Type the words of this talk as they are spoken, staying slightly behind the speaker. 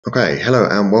Okay, hello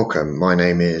and welcome. My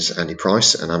name is Andy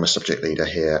Price and I'm a subject leader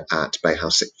here at Bay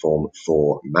House Sixth Form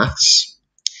for Maths.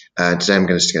 Today I'm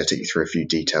going to take you through a few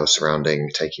details surrounding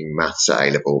taking Maths at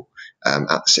A-level at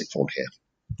the Sixth Form here.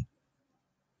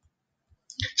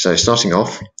 So starting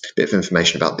off, a bit of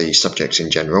information about the subjects in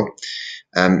general.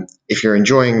 If you're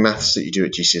enjoying Maths that you do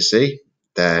at GCSE,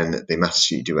 then the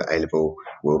Maths you do at A-level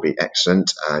will be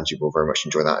excellent and you will very much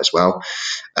enjoy that as well.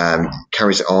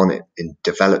 Carries it on, it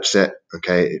develops it,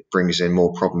 okay, it brings in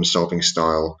more problem-solving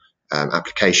style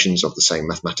applications of the same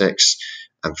mathematics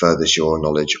and furthers your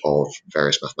knowledge of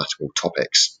various mathematical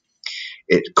topics.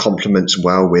 It complements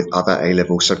well with other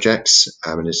A-level subjects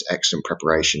and is excellent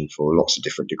preparation for lots of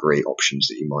different degree options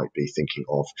that you might be thinking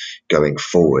of going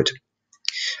forward.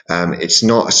 It's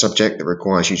not a subject that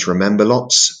requires you to remember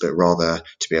lots, but rather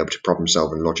to be able to problem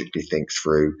solve and logically think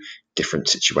through different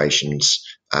situations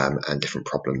and different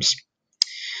problems.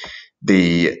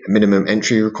 The minimum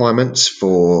entry requirements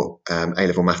for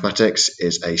A-level mathematics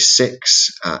is a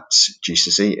 6 at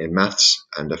GCSE in maths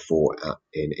and a 4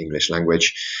 in English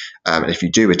language. And if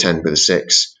you do attend with a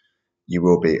 6, you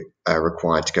will be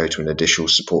required to go to an additional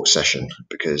support session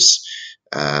because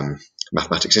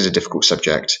mathematics is a difficult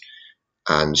subject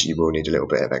and you will need a little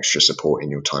bit of extra support in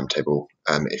your timetable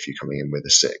if you're coming in with a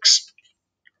 6.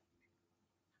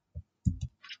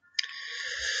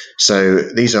 So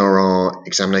these are our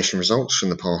examination results from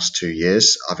the past 2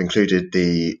 years. I've included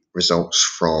the results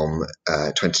from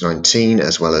 2019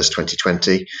 as well as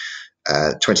 2020.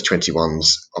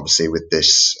 2021's obviously with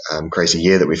this crazy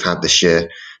year that we've had this year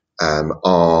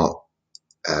are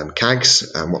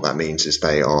CAGs, and what that means is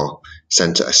they are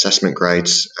centre assessment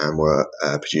grades and were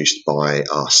produced by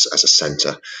us as a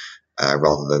centre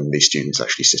rather than the students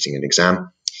actually sitting an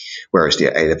exam. Whereas the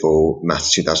A-level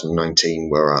Maths 2019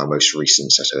 were our most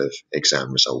recent set of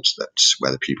exam results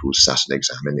where the pupils sat an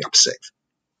exam in the upper sixth.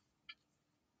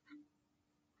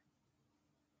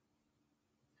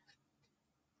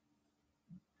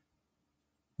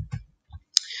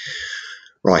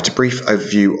 Right, a brief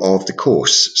overview of the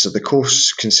course. So the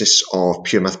course consists of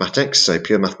pure mathematics. So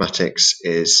pure mathematics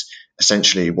is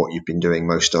essentially what you've been doing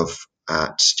most of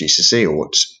at GCSE, or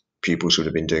what pupils would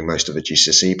have been doing most of at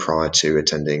GCSE prior to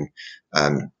attending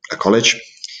a college.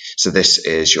 So this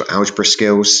is your algebra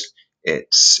skills.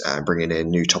 It's bringing in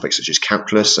new topics such as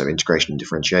calculus, so integration and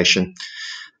differentiation,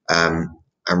 and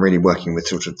really working with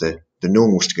sort of the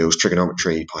normal skills,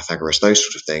 trigonometry, Pythagoras, those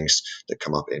sort of things that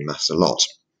come up in maths a lot.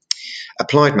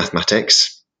 Applied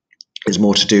mathematics is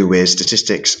more to do with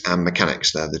statistics and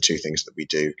mechanics. They're the two things that we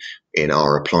do in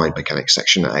our applied mechanics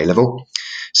section at A-level.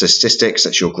 So statistics,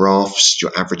 that's your graphs,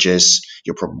 your averages,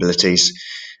 your probabilities,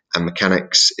 and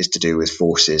mechanics is to do with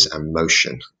forces and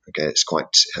motion. Okay,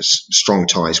 has strong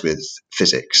ties with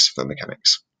physics for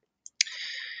mechanics.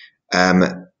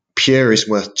 Pure is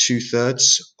worth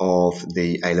 2/3 of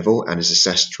the A-level and is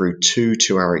assessed through 2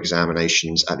 2-hour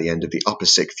examinations at the end of the upper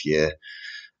sixth year.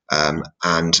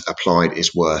 And applied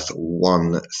is worth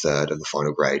 1/3 of the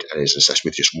final grade and is assessed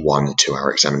with just 1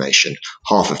 2-hour examination,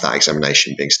 half of that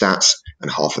examination being stats and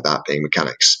half of that being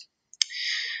mechanics.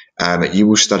 You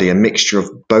will study a mixture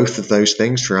of both of those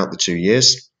things throughout the 2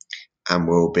 years and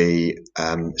will be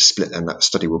split, and that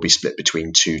study will be split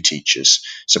between 2 teachers.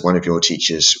 So one of your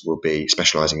teachers will be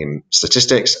specialising in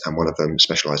statistics and one of them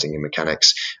specialising in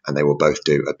mechanics, and they will both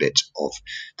do a bit of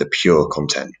the pure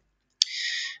content.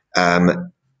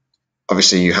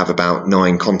 Obviously, you have about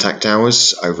 9 contact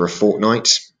hours over a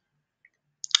fortnight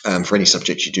for any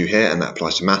subject you do here, and that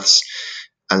applies to maths,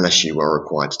 unless you are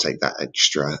required to take that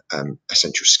extra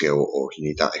essential skill or you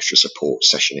need that extra support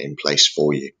session in place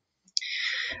for you.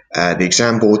 The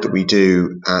exam board that we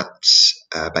do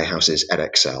at Bay House is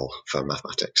Edexcel for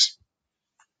mathematics.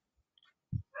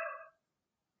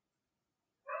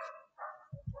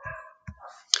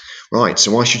 Right,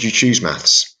 so why should you choose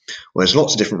maths? Well, there's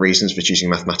lots of different reasons for choosing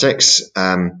mathematics.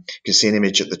 You can see an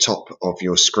image at the top of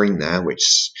your screen there,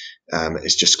 which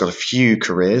has just got a few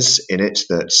careers in it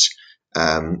that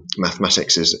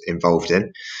mathematics is involved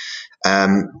in.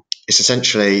 It's going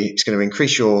to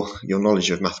increase your knowledge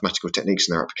of mathematical techniques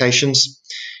and their applications.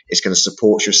 It's going to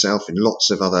support yourself in lots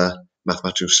of other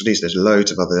mathematical studies. There's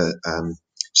loads of other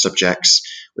subjects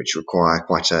which require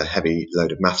quite a heavy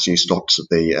load of maths use, lots of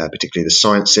particularly the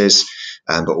sciences,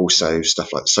 but also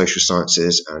stuff like the social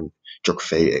sciences and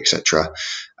geography, etc.,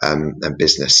 and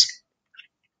business.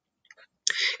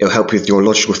 It'll help with your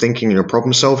logical thinking and your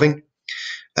problem solving.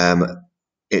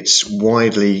 It's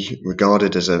widely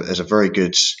regarded as a very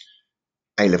good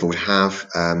A-level to have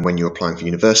when you're applying for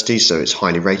universities, so it's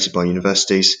highly rated by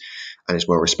universities and is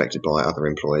well respected by other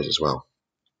employers as well.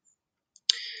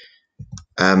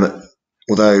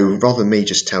 Although rather than me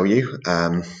just tell you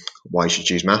why you should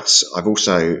choose maths, I've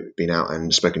also been out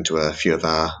and spoken to a few of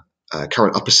our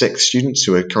current upper sixth students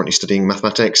who are currently studying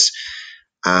mathematics,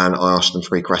 and I asked them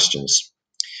 3 questions.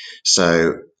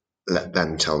 So let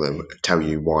them tell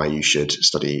you why you should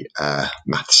study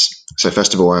maths. So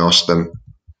first of all, I asked them,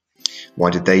 why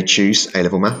did they choose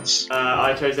A-level maths?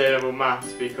 I chose A-level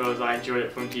maths because I enjoyed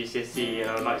it from GCSE and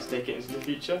I would like to take it into the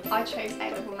future. I chose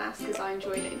A-level maths because I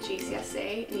enjoyed it at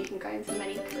GCSE and you can go into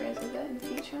many careers with it in the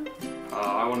future.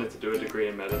 I wanted to do a degree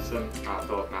in medicine. I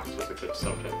thought maths was a good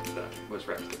subject that was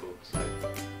reputable, so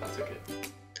that's okay.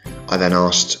 I then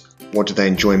asked, what did they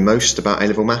enjoy most about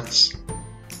A-level maths?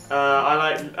 I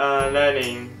like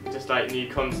learning just like new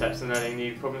concepts and learning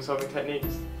new problem-solving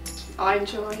techniques. I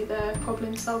enjoy the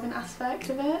problem-solving aspect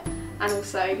of it and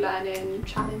also learning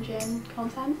challenging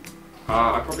content.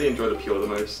 I probably enjoy the pure the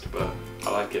most, but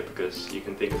I like it because you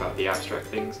can think about the abstract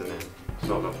things and then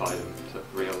sort of apply them to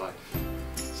real life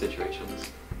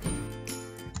situations.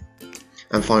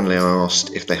 And finally, I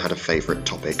asked if they had a favourite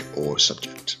topic or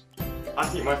subject. I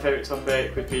think my favourite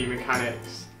topic would be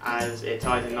mechanics, as it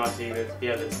ties in nicely with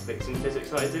the other topics in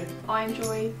physics that I do. I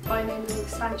enjoy binomial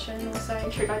expansion and also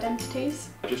trig identities.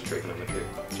 Just trigonometry,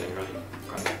 generally.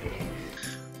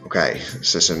 Okay,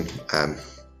 so some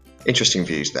interesting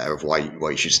views there of why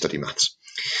you should study maths.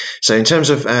 So in terms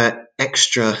of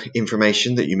extra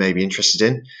information that you may be interested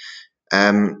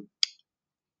in,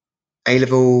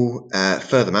 A-level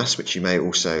further maths, which you may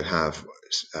also have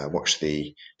watched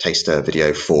the taster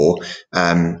video for,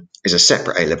 is a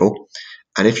separate A-level.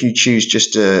 And if you choose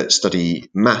just to study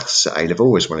maths at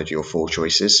A-level as one of your 4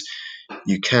 choices,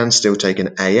 you can still take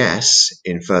an AS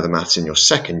in further maths in your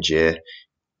 2nd year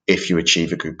if you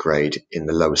achieve a good grade in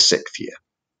the lower 6th year.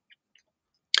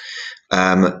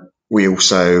 We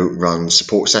also run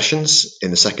support sessions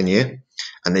in the 2nd year,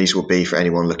 and these will be for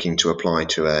anyone looking to apply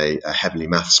to a heavily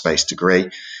maths-based degree.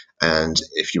 And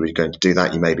if you were going to do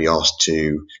that, you may be asked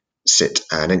to sit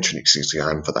an entrance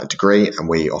exam for that degree, and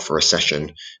we offer a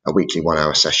session, a weekly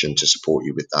 1-hour session to support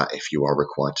you with that if you are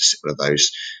required to sit one of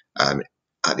those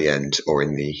at the end or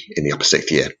in the upper 6th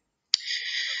year.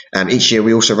 Each year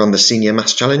we also run the Senior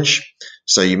Maths Challenge,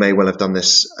 so you may well have done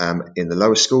this in the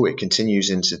lower school. It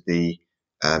continues into the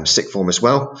 6th form as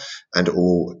well, and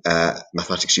all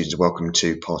mathematics students are welcome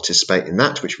to participate in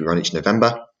that, which we run each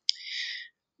November.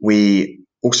 We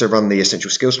also run the essential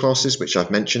skills classes, which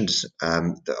I've mentioned,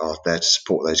 that are there to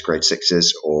support those grade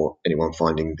 6s or anyone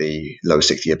finding the lower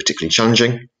 6th year particularly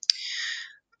challenging.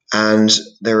 And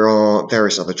there are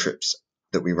various other trips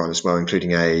that we run as well,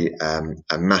 including a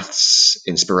maths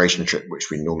inspiration trip,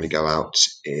 which we normally go out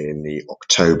in the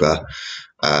October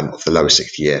of the lower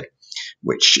 6th year,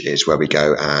 which is where we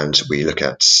go and we look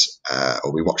at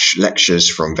or we watch lectures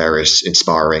from various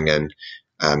inspiring and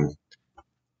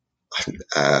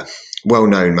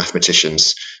well-known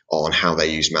mathematicians on how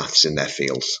they use maths in their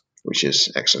fields, which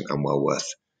is excellent and well worth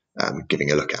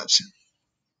giving a look at.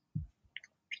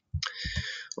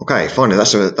 Okay, finally,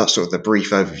 that's sort of the brief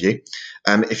overview.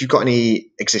 If you've got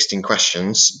any existing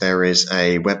questions, there is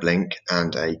a web link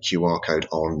and a QR code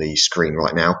on the screen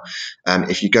right now.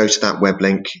 If you go to that web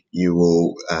link, you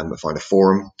will find a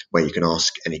forum where you can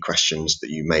ask any questions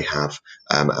that you may have,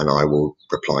 and I will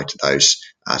reply to those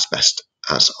as best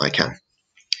as I can.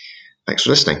 Thanks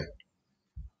for listening.